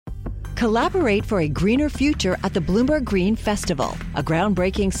Collaborate for a greener future at the Bloomberg Green Festival, a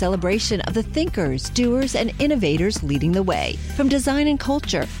groundbreaking celebration of the thinkers, doers, and innovators leading the way. From design and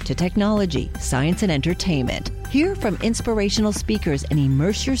culture to technology, science, and entertainment. Hear from inspirational speakers and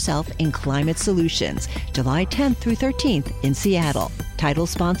immerse yourself in climate solutions. July 10th through 13th in Seattle. Title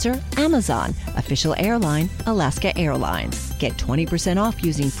sponsor, Amazon. Official airline, Alaska Airlines. Get 20% off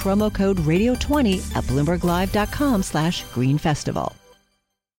using promo code radio20 at bloomberglive.com/greenfestival.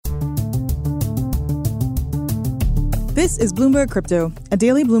 This is Bloomberg Crypto, a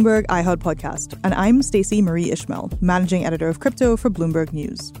daily Bloomberg iHeart podcast, and I'm Stacey Marie Ishmael, managing editor of crypto for Bloomberg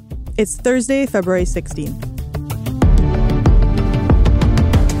News. It's Thursday, February 16th.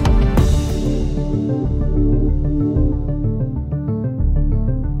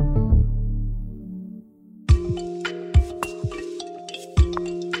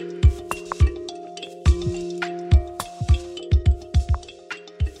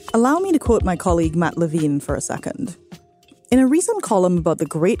 Allow me to quote my colleague Matt Levine for a second. In a recent column about the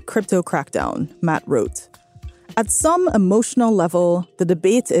great crypto crackdown, Matt wrote, "At some emotional level, the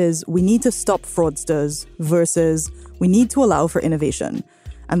debate is we need to stop fraudsters versus we need to allow for innovation.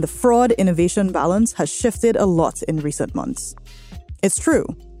 And the fraud-innovation balance has shifted a lot in recent months." It's true.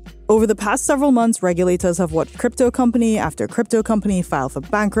 Over the past several months, regulators have watched crypto company after crypto company file for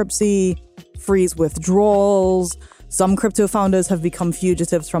bankruptcy, freeze withdrawals. Some crypto founders have become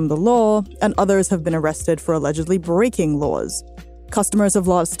fugitives from the law, and others have been arrested for allegedly breaking laws. Customers have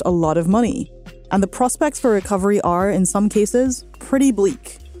lost a lot of money, and the prospects for recovery are, in some cases, pretty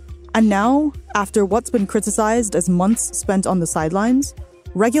bleak. And now, after what's been criticized as months spent on the sidelines,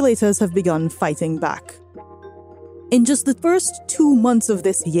 regulators have begun fighting back. In just the first 2 months of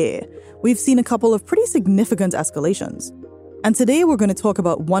this year, we've seen a couple of pretty significant escalations. And today we're going to talk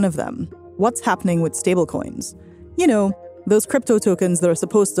about one of them, what's happening with stablecoins. You know, those crypto tokens that are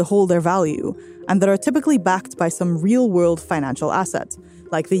supposed to hold their value and that are typically backed by some real-world financial asset,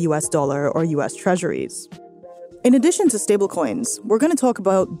 like the US dollar or US treasuries. In addition to stablecoins, we're going to talk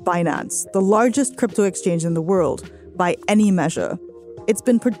about Binance, the largest crypto exchange in the world, by any measure. It's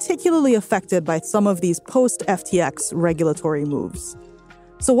been particularly affected by some of these post-FTX regulatory moves.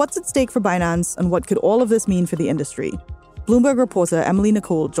 So what's at stake for Binance, and what could all of this mean for the industry? Bloomberg reporter Emily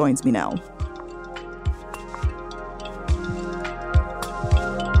Nicole joins me now.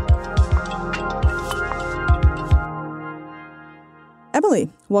 Emily,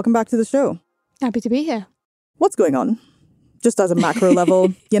 welcome back to the show. Happy to be here. What's going on? Just as a macro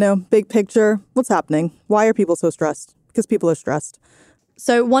level, big picture, what's happening? Why are people so stressed? Because people are stressed.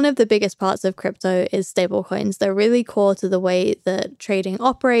 So one of the biggest parts of crypto is stablecoins. They're really core to the way that trading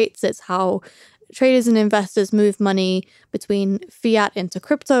operates. It's how traders and investors move money between fiat into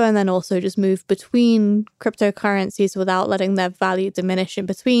crypto and then also just move between cryptocurrencies without letting their value diminish in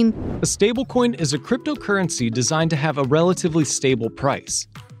between. A stablecoin is a cryptocurrency designed to have a relatively stable price.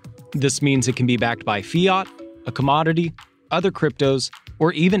 This means it can be backed by fiat, a commodity, other cryptos,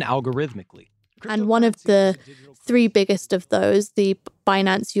 or even algorithmically. And one of the three biggest of those, the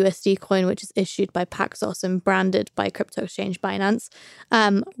Binance USD coin, which is issued by Paxos and branded by crypto exchange Binance,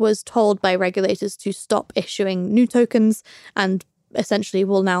 was told by regulators to stop issuing new tokens and essentially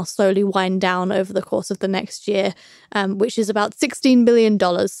will now slowly wind down over the course of the next year, which is about $16 billion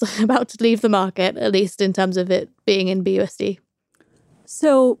about to leave the market, at least in terms of it being in BUSD.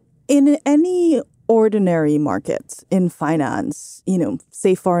 So in any ordinary market in finance,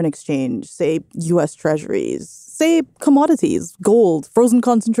 say foreign exchange, say US treasuries, say commodities, gold, frozen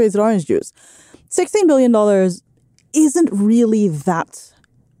concentrated orange juice, $16 billion isn't really that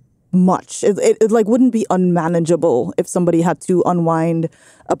much. It wouldn't be unmanageable if somebody had to unwind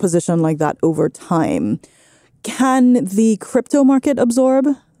a position like that over time. Can the crypto market absorb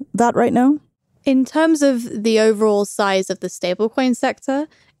that right now? In terms of the overall size of the stablecoin sector,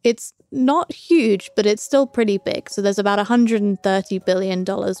 it's not huge, but it's still pretty big. So there's about $130 billion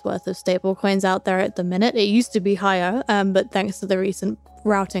worth of stablecoins out there at the minute. It used to be higher, but thanks to the recent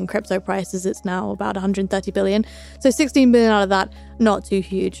rout in crypto prices, it's now about $130 billion. So $16 billion out of that, not too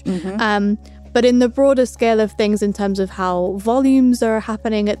huge. But in the broader scale of things, in terms of how volumes are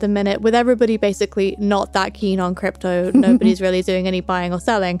happening at the minute, with everybody basically not that keen on crypto, nobody's really doing any buying or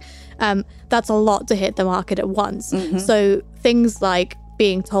selling, that's a lot to hit the market at once. So things like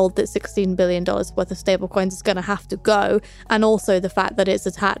being told that $16 billion worth of stablecoins is going to have to go, and also the fact that it's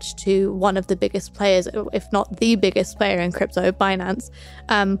attached to one of the biggest players, if not the biggest player in crypto, Binance,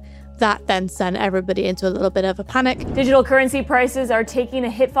 that then sent everybody into a little bit of a panic. Digital currency prices are taking a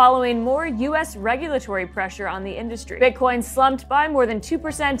hit following more U.S. regulatory pressure on the industry. Bitcoin slumped by more than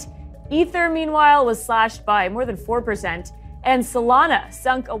 2%. Ether, meanwhile, was slashed by more than 4%. And Solana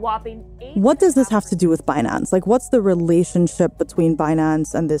sunk a whopping 8%. What does this have to do with Binance? Like, what's the relationship between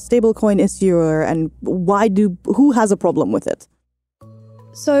Binance and this stablecoin issuer, and who has a problem with it?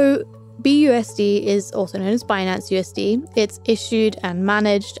 So BUSD is also known as Binance USD. It's issued and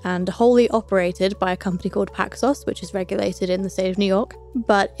managed and wholly operated by a company called Paxos, which is regulated in the state of New York.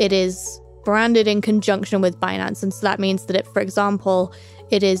 But it is branded in conjunction with Binance. And so that means that, for example,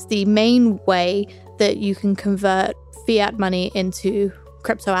 it is the main way that you can convert fiat money into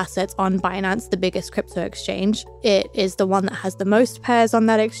crypto assets on Binance, the biggest crypto exchange. It is the one that has the most pairs on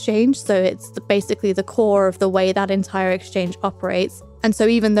that exchange. So it's basically the core of the way that entire exchange operates. And so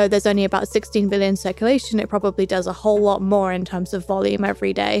even though there's only about 16 billion circulation, it probably does a whole lot more in terms of volume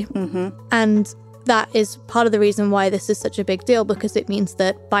every day. And that is part of the reason why this is such a big deal, because it means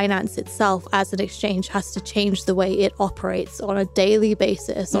that Binance itself as an exchange has to change the way it operates on a daily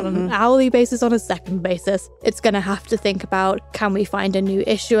basis, on an hourly basis, on a second basis. It's going to have to think about, can we find a new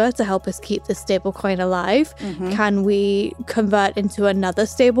issuer to help us keep this stablecoin alive? Can we convert into another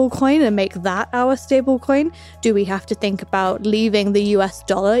stablecoin and make that our stablecoin? Do we have to think about leaving the US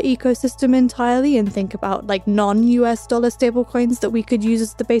dollar ecosystem entirely and think about like non-US dollar stablecoins that we could use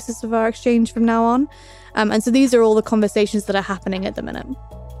as the basis of our exchange from now on? And so these are all the conversations that are happening at the minute.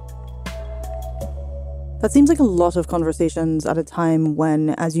 That seems like a lot of conversations at a time when,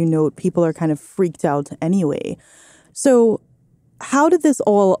 as you note, people are kind of freaked out anyway. So how did this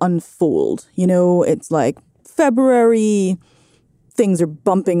all unfold? You know, it's like February, things are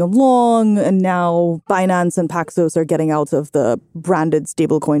bumping along, and now Binance and Paxos are getting out of the branded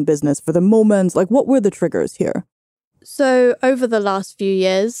stablecoin business for the moment. Like, what were the triggers here? So over the last few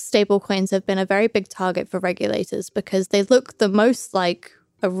years, stablecoins have been a very big target for regulators because they look the most like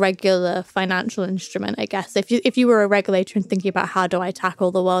a regular financial instrument, I guess. If you were a regulator and thinking about how do I tackle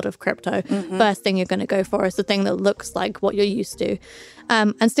the world of crypto, first thing you're going to go for is the thing that looks like what you're used to.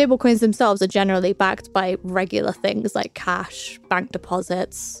 And stablecoins themselves are generally backed by regular things like cash, bank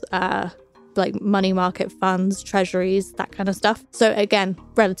deposits, like money market funds, treasuries, that kind of stuff. So again,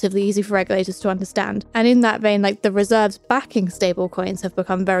 relatively easy for regulators to understand. And in that vein, like the reserves backing stablecoins have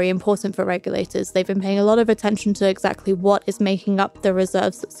become very important for regulators. They've been paying a lot of attention to exactly what is making up the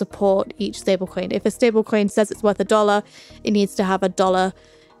reserves that support each stablecoin. If a stablecoin says it's worth $1, it needs to have $1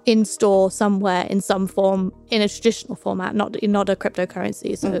 in store somewhere in some form, in a traditional format, not a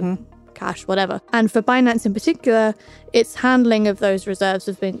cryptocurrency. So cash, whatever. And for Binance in particular, its handling of those reserves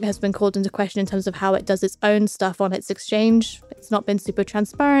has been called into question in terms of how it does its own stuff on its exchange. It's not been super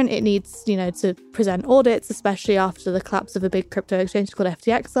transparent. It needs, to present audits, especially after the collapse of a big crypto exchange called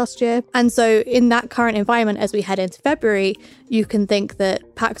FTX last year. And so in that current environment, as we head into February, you can think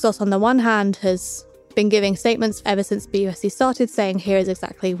that Paxos on the one hand has been giving statements ever since BUSD started saying, here is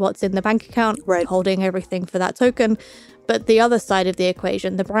exactly what's in the bank account, holding everything for that token. But the other side of the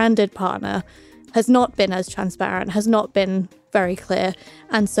equation, the branded partner, has not been as transparent, has not been very clear.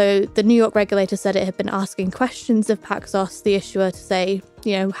 And so the New York regulator said it had been asking questions of Paxos, the issuer, to say,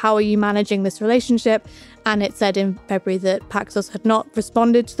 how are you managing this relationship? And it said in February that Paxos had not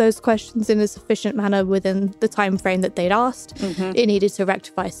responded to those questions in a sufficient manner within the time frame that they'd asked. It needed to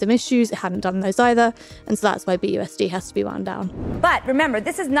rectify some issues. It hadn't done those either. And so that's why BUSD has to be wound down. But remember,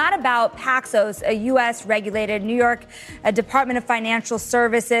 this is not about Paxos, a U.S. regulated, New York Department of Financial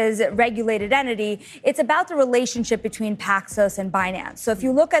Services regulated entity. It's about the relationship between Paxos and Binance. So if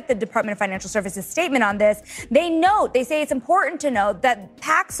you look at the Department of Financial Services statement on this, they say it's important to note that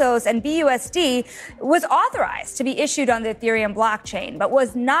Paxos and BUSD was authorized to be issued on the Ethereum blockchain, but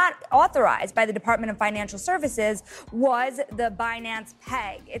was not authorized by the Department of Financial Services was the Binance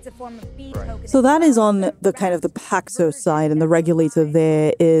PEG. It's a form of B token. So that is on the kind of the Paxos side, and the regulator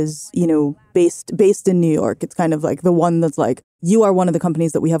there is, based in New York. It's kind of like the one that's like, you are one of the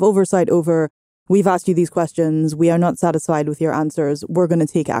companies that we have oversight over. We've asked you these questions. We are not satisfied with your answers. We're going to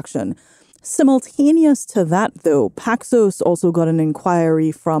take action. Simultaneous to that, though, Paxos also got an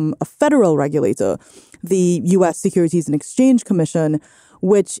inquiry from a federal regulator, the U.S. Securities and Exchange Commission,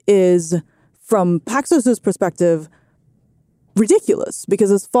 which is, from Paxos's perspective, ridiculous,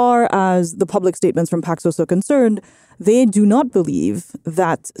 because as far as the public statements from Paxos are concerned, they do not believe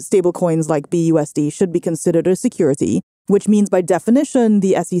that stablecoins like BUSD should be considered a security, which means by definition,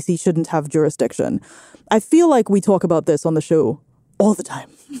 the SEC shouldn't have jurisdiction. I feel like we talk about this on the show all the time.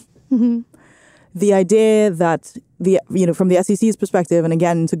 The idea that from the SEC's perspective, and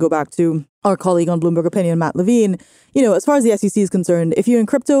again, to go back to our colleague on Bloomberg Opinion, Matt Levine, as far as the SEC is concerned, if you're in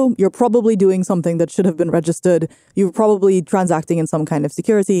crypto, you're probably doing something that should have been registered. You're probably transacting in some kind of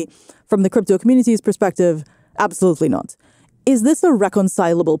security. From the crypto community's perspective, absolutely not. Is this a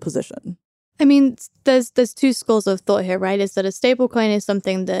reconcilable position? I mean, there's two schools of thought here, right? Is that a stablecoin is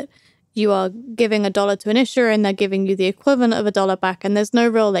something that you are giving $1 to an issuer and they're giving you the equivalent of $1 back, and there's no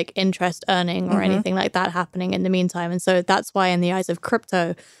real like interest earning or anything like that happening in the meantime. And so that's why in the eyes of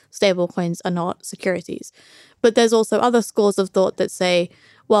crypto, stablecoins are not securities. But there's also other schools of thought that say,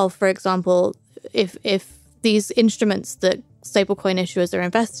 well, for example, if these instruments that stablecoin issuers are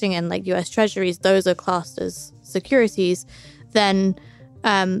investing in, like US Treasuries, those are classed as securities, then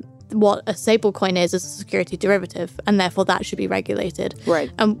what a stablecoin is a security derivative, and therefore that should be regulated.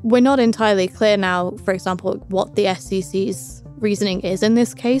 Right. And we're not entirely clear now, for example, what the SEC's reasoning is in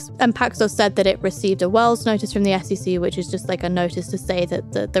this case. And Paxos said that it received a Wells notice from the SEC, which is just like a notice to say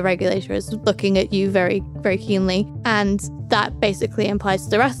that the regulator is looking at you very, very keenly. And that basically implies to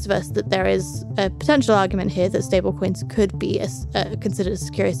the rest of us that there is a potential argument here that stablecoins could be considered a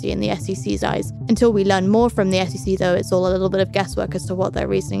security in the SEC's eyes. Until we learn more from the SEC, though, it's all a little bit of guesswork as to what their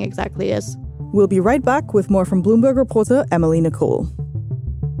reasoning exactly is. We'll be right back with more from Bloomberg reporter Emily Nicole.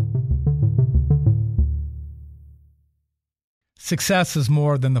 Success is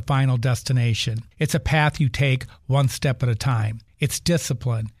more than the final destination. It's a path you take one step at a time. It's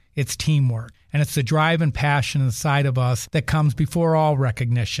discipline, it's teamwork, and it's the drive and passion inside of us that comes before all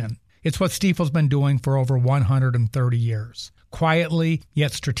recognition. It's what Stifel's been doing for over 130 years. Quietly,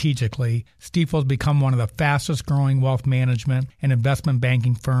 yet strategically, Stifel's become one of the fastest growing wealth management and investment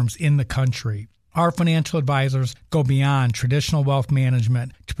banking firms in the country. Our financial advisors go beyond traditional wealth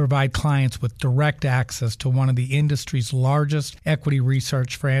management to provide clients with direct access to one of the industry's largest equity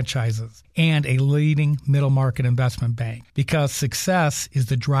research franchises and a leading middle market investment bank. Because success is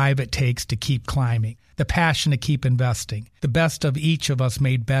the drive it takes to keep climbing, the passion to keep investing, the best of each of us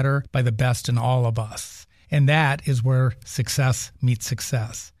made better by the best in all of us. And that is where success meets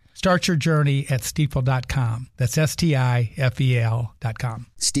success. Start your journey at Stifel.com. That's STIFEL.com.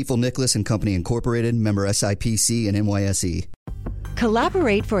 Stifel Nicholas and Company Incorporated, member SIPC and NYSE.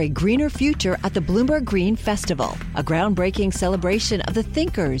 Collaborate for a greener future at the Bloomberg Green Festival, a groundbreaking celebration of the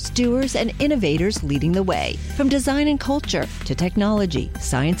thinkers, doers, and innovators leading the way. From design and culture to technology,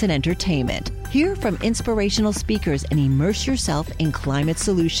 science, and entertainment. Hear from inspirational speakers and immerse yourself in climate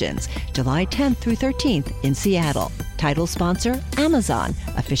solutions. July 10th through 13th in Seattle. Title sponsor, Amazon.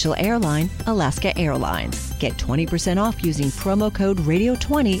 Official airline, Alaska Airlines. Get 20% off using promo code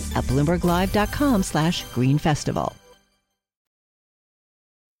Radio20 at BloombergLive.com/greenfestival.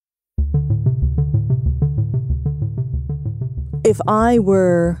 If I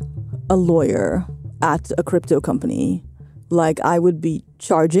were a lawyer at a crypto company, like I would be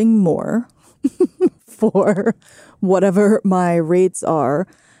charging more for whatever my rates are.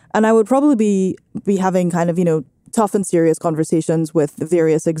 And I would probably be having kind of, tough and serious conversations with the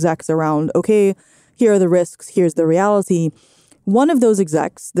various execs around, okay, here are the risks, here's the reality. One of those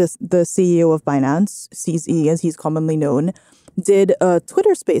execs, the CEO of Binance, CZ as he's commonly known, did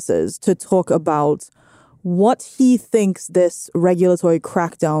Twitter Spaces to talk about what he thinks this regulatory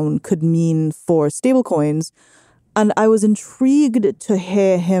crackdown could mean for stablecoins. And I was intrigued to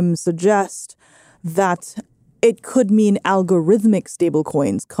hear him suggest that it could mean algorithmic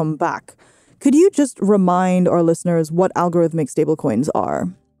stablecoins come back. Could you just remind our listeners what algorithmic stablecoins are?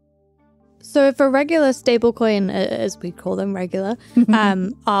 So if a regular stablecoin, as we call them regular,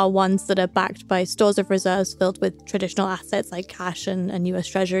 are ones that are backed by stores of reserves filled with traditional assets like cash and US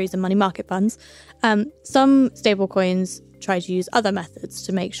Treasuries and money market funds, some stablecoins try to use other methods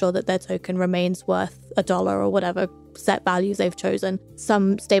to make sure that their token remains worth $1 or whatever set values they've chosen.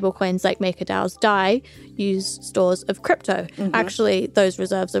 Some stablecoins like MakerDAO's DAI use stores of crypto. Actually, those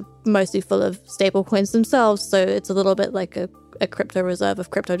reserves are mostly full of stablecoins themselves, so it's a little bit like a crypto reserve of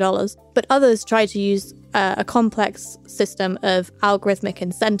crypto dollars. But others try to use a complex system of algorithmic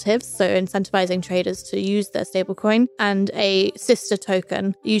incentives, so incentivizing traders to use their stablecoin, and a sister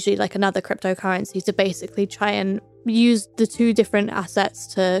token, usually like another cryptocurrency, to basically try and use the two different assets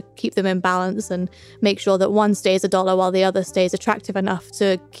to keep them in balance and make sure that one stays $1 while the other stays attractive enough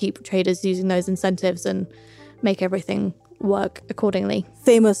to keep traders using those incentives and make everything work accordingly.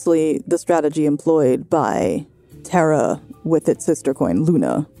 Famously, the strategy employed by Terra with its sister coin,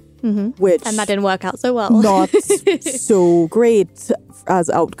 Luna. Which and that didn't work out so well. Not so great as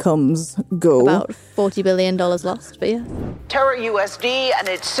outcomes go. About $40 billion lost, but yeah. Terra USD and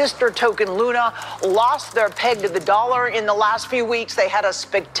its sister token Luna lost their peg to the dollar in the last few weeks. They had a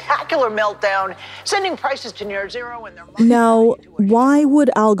spectacular meltdown, sending prices to near zero. And now, why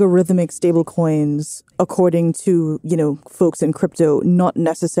would algorithmic stablecoins, according to, folks in crypto, not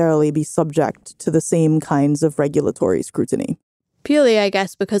necessarily be subject to the same kinds of regulatory scrutiny? Purely, I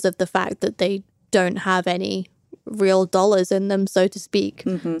guess, because of the fact that they don't have any real dollars in them, so to speak.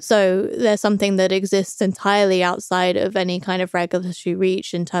 So they're something that exists entirely outside of any kind of regulatory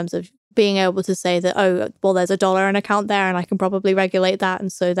reach in terms of being able to say that, oh, well, there's $1 an account there and I can probably regulate that.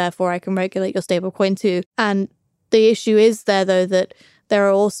 And so therefore I can regulate your stablecoin too. And the issue is there, though, that there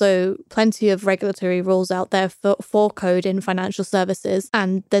are also plenty of regulatory rules out there for code in financial services.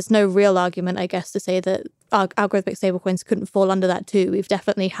 And there's no real argument, I guess, to say that algorithmic stablecoins couldn't fall under that too. We've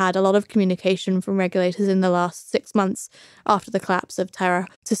definitely had a lot of communication from regulators in the last 6 months after the collapse of Terra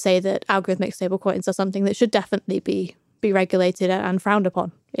to say that algorithmic stablecoins are something that should definitely be regulated and frowned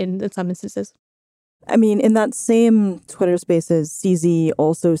upon in some instances. I mean, in that same Twitter Spaces, CZ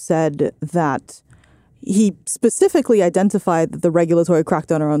also said that he specifically identified that the regulatory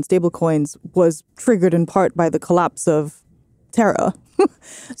crackdown around stablecoins was triggered in part by the collapse of Terra.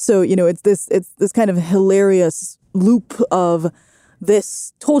 So, it's this kind of hilarious loop of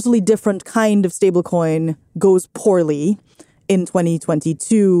this totally different kind of stablecoin goes poorly in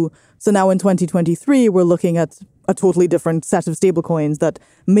 2022. So now in 2023, we're looking at a totally different set of stablecoins that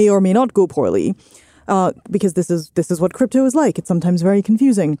may or may not go poorly. Because this is what crypto is like. It's sometimes very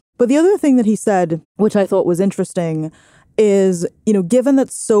confusing. But the other thing that he said, which I thought was interesting, is, given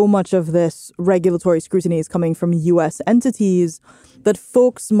that so much of this regulatory scrutiny is coming from US entities, that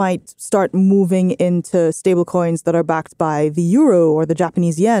folks might start moving into stablecoins that are backed by the euro or the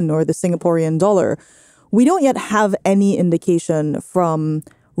Japanese yen or the Singaporean dollar. We don't yet have any indication from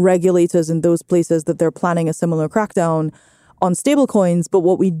regulators in those places that they're planning a similar crackdown on stablecoins, but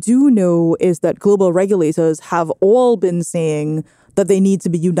what we do know is that global regulators have all been saying that they need to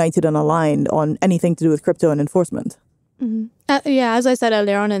be united and aligned on anything to do with crypto and enforcement. As I said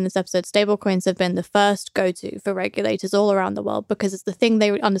earlier on in this episode, stablecoins have been the first go-to for regulators all around the world because it's the thing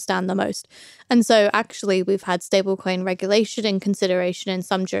they understand the most. And so actually we've had stablecoin regulation in consideration in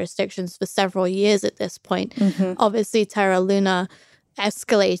some jurisdictions for several years at this point. Obviously, Terra Luna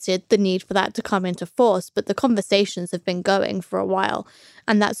escalated the need for that to come into force, but the conversations have been going for a while.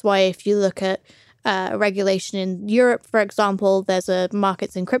 And that's why if you look at regulation in Europe, for example, there's a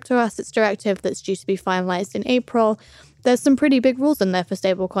Markets in Crypto Assets Directive that's due to be finalized in April. There's some pretty big rules in there for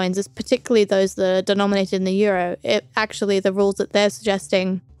stablecoins, it's particularly those that are denominated in the euro. The rules that they're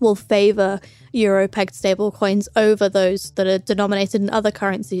suggesting will favor euro-pegged stablecoins over those that are denominated in other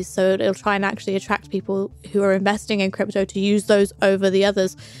currencies. So it'll try and actually attract people who are investing in crypto to use those over the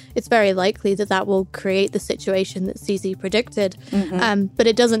others. It's very likely that that will create the situation that CZ predicted. But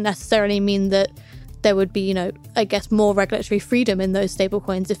it doesn't necessarily mean that there would be, more regulatory freedom in those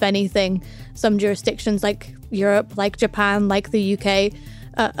stablecoins. If anything, some jurisdictions like Europe, like Japan, like the UK,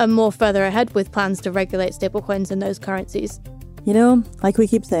 are more further ahead with plans to regulate stablecoins in those currencies. Like we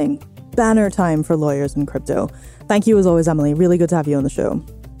keep saying, banner time for lawyers in crypto. Thank you as always, Emily. Really good to have you on the show.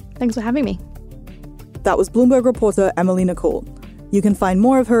 Thanks for having me. That was Bloomberg reporter Emily Nicole. You can find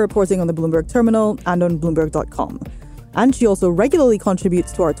more of her reporting on the Bloomberg Terminal and on Bloomberg.com. And she also regularly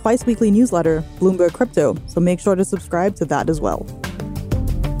contributes to our twice-weekly newsletter, Bloomberg Crypto, so make sure to subscribe to that as well.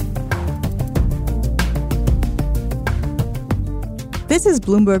 This is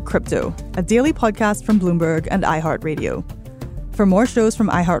Bloomberg Crypto, a daily podcast from Bloomberg and iHeartRadio. For more shows from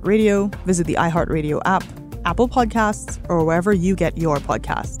iHeartRadio, visit the iHeartRadio app, Apple Podcasts, or wherever you get your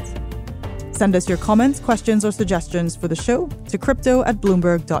podcasts. Send us your comments, questions, or suggestions for the show to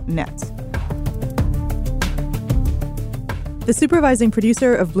crypto@bloomberg.net. The supervising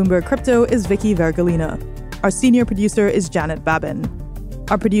producer of Bloomberg Crypto is Vicky Vergolina. Our senior producer is Janet Babin.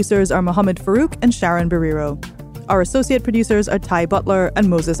 Our producers are Mohammed Farouk and Sharon Barrero. Our associate producers are Ty Butler and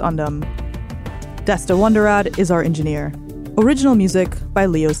Moses Undum. Desta Wonderad is our engineer. Original music by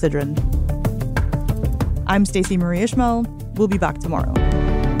Leo Sidran. I'm Stacey Marie Ishmael. We'll be back tomorrow.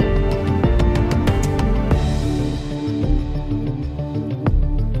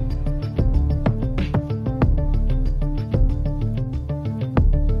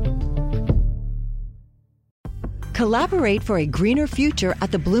 Collaborate for a greener future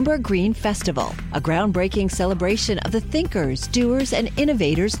at the Bloomberg Green Festival, a groundbreaking celebration of the thinkers, doers, and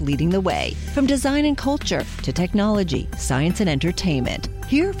innovators leading the way. From design and culture to technology, science, and entertainment.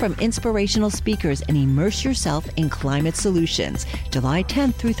 Hear from inspirational speakers and immerse yourself in climate solutions. July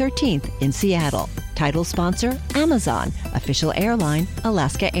 10th through 13th in Seattle. Title sponsor, Amazon. Official airline,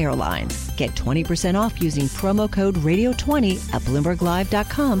 Alaska Airlines. Get 20% off using promo code radio20 at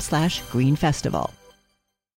bloomberglive.com/greenfestival.